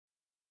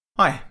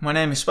Hi, my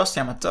name is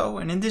Sebastian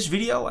Matteau, and in this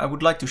video I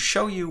would like to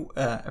show you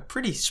a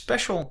pretty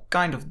special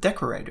kind of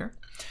decorator.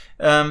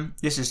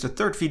 This is the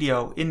third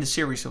video in the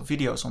series of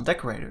videos on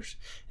decorators,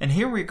 and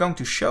here we're going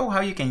to show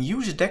how you can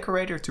use a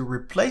decorator to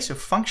replace a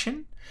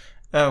function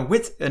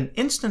with an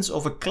instance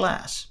of a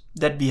class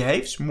that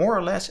behaves more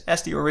or less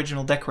as the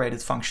original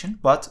decorated function,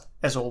 but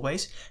as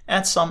always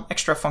adds some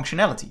extra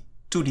functionality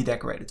to the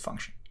decorated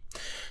function.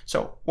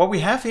 So what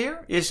we have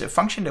here is a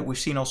function that we've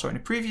seen also in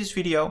the previous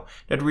video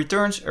that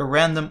returns a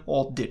random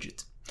odd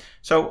digit.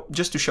 So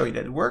just to show you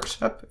that it works,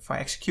 if I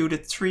execute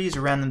it, 3 is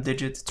a random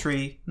digit,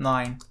 3,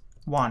 9,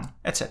 1,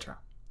 etc.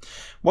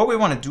 What we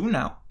want to do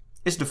now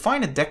is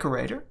define a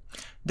decorator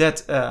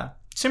that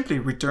simply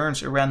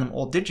returns a random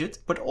odd digit,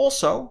 but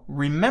also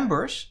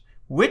remembers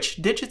which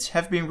digits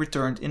have been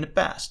returned in the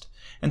past.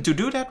 And to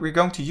do that, we're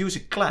going to use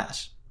a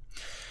class.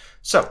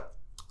 So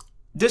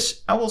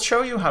I will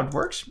show you how it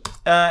works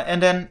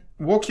and then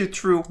walk you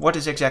through what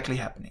is exactly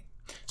happening.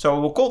 So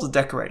we'll call the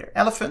decorator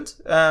elephant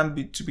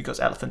because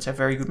elephants have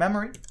very good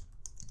memory.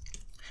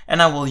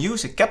 And I will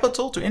use a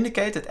capital to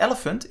indicate that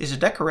elephant is a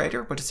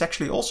decorator, but it's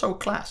actually also a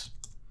class.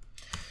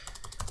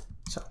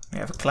 So we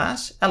have a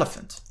class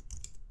elephant.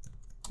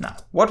 Now,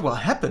 what will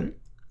happen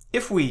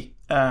if we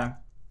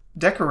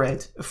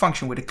decorate a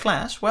function with a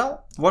class?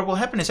 Well, what will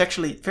happen is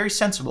actually very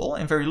sensible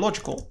and very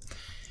logical.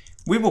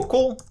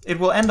 It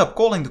will end up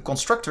calling the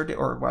constructor,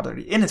 or rather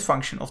the init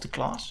function of the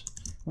class,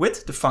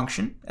 with the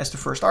function as the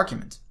first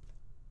argument.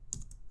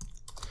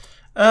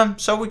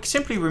 So we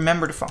simply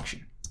remember the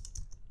function.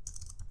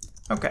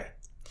 Okay.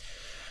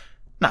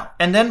 Now,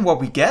 and then what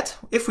we get,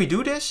 if we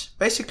do this,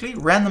 basically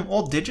random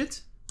odd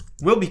digit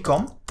will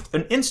become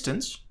an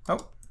instance,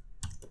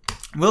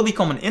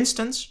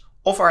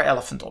 of our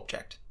elephant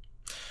object.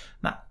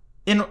 Now,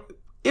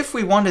 if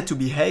we want it to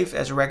behave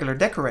as a regular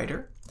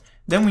decorator,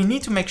 then we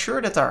need to make sure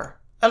that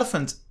our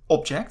elephant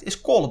object is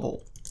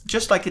callable,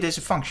 just like it is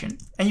a function,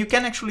 and you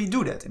can actually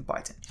do that in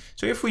Python.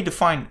 So if we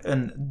define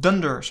an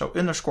dunder, so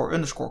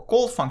underscore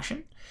call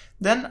function,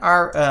 then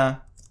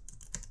our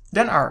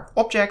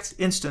object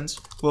instance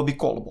will be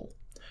callable.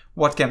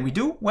 What can we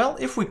do? Well,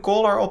 if we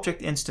call our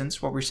object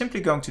instance, what we're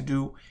simply going to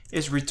do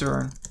is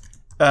return,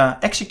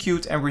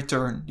 execute and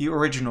return the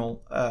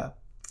original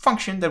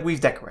function that we've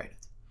decorated.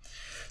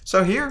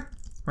 So here,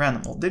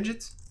 random odd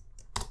digit.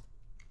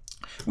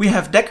 We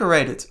have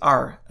decorated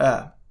our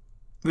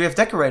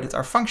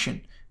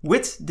function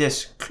with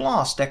this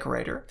class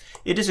decorator.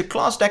 It is a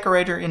class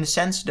decorator in the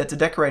sense that the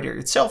decorator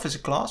itself is a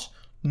class,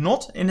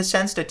 not in the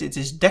sense that it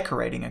is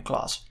decorating a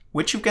class,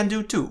 which you can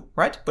do too,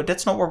 right? But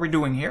that's not what we're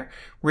doing here.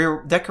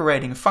 We're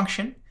decorating a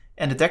function,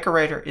 and the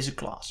decorator is a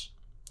class.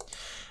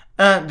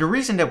 The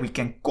reason that we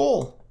can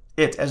call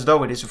it as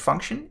though it is a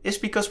function is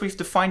because we've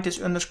defined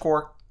this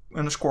underscore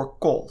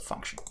call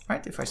function,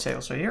 right? If I say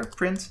also here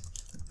print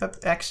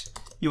x,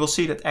 you will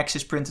see that x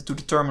is printed to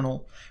the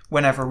terminal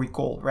whenever we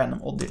call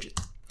random odd digit.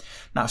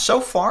 Now, so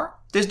far,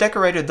 this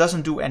decorator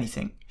doesn't do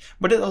anything,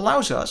 but it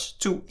allows us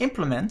to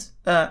implement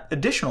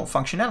additional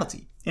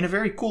functionality in a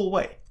very cool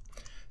way.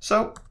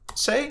 So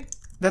say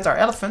that our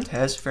elephant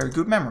has very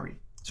good memory.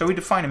 So we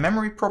define a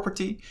memory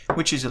property,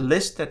 which is a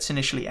list that's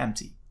initially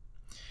empty.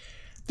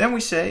 Then we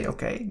say,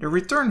 okay, the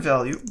return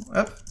value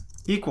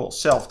equals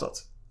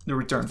self.the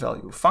return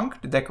value of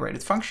func, the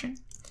decorated function,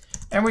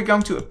 and we're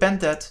going to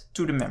append that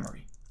to the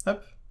memory.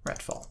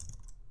 Redval.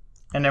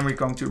 And then we're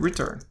going to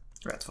return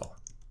redval.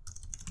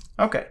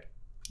 Okay,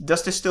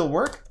 does this still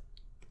work?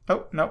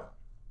 Oh, no.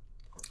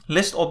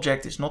 List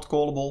object is not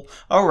callable.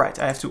 All right,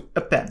 I have to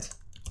append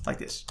like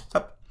this.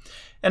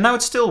 And now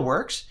it still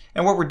works.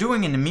 And what we're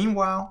doing in the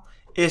meanwhile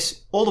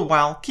is all the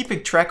while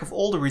keeping track of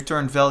all the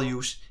returned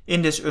values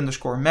in this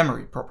underscore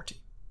memory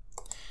property.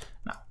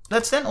 Now,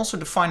 let's then also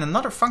define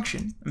another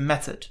function, a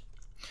method,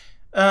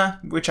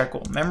 which I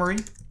call memory.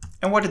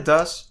 And what it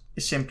does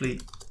is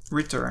simply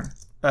return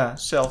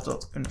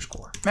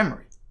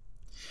self._memory.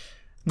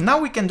 Now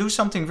we can do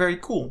something very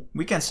cool.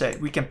 We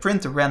can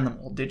print a random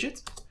odd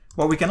digit.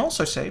 Well, we can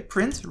also say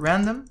print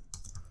random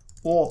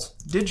odd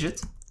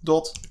digit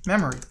dot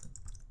memory.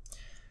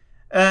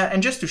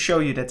 And just to show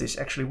you that this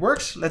actually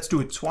works, let's do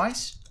it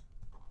twice.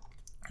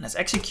 Let's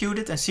execute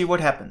it and see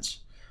what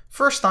happens.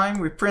 First time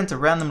we print a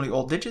randomly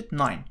odd digit,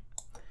 9.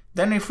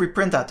 Then if we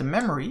print out the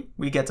memory,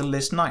 we get the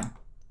list 9.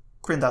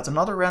 Print out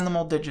another random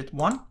odd digit,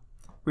 1.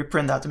 We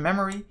print out the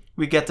memory,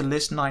 we get the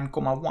list 9,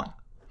 1.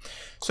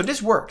 So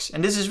this works,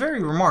 and this is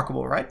very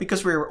remarkable, right?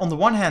 Because we're on the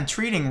one hand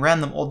treating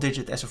random odd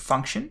digit as a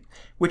function,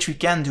 which we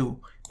can do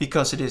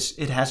because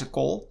it has a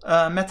call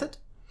method.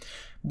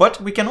 But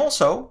we can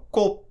also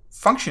call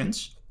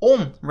functions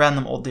on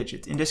random odd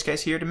digit, in this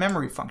case here the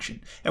memory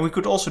function. And we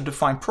could also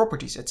define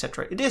properties,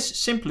 etc. It is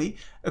simply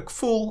a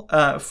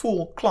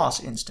full class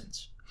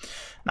instance.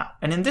 Now,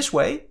 and in this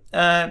way,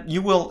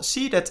 you will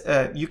see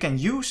that you can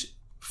use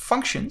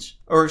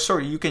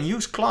you can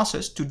use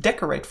classes to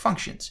decorate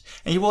functions.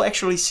 And you will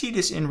actually see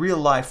this in real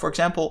life. For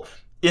example,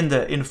 in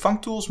the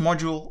functools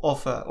module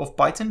of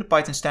Python, the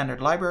Python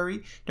standard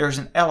library, there's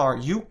an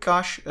LRU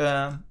cache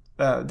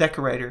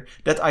decorator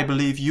that I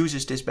believe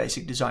uses this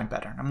basic design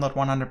pattern. I'm not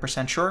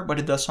 100% sure, but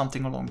it does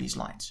something along these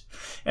lines.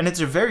 And it's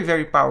a very,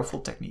 very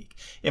powerful technique.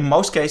 In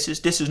most cases,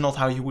 this is not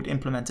how you would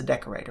implement a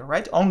decorator,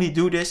 right? Only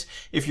do this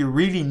if you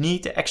really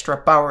need the extra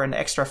power and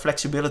extra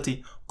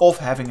flexibility of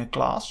having a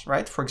class,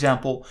 right? For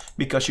example,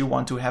 because you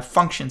want to have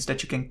functions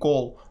that you can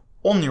call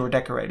on your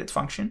decorated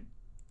function.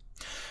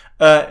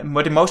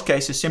 But in most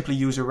cases, simply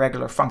use a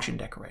regular function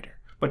decorator.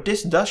 But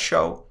this does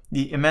show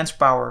the immense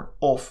power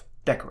of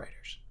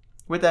decorators.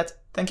 With that,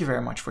 thank you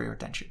very much for your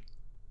attention.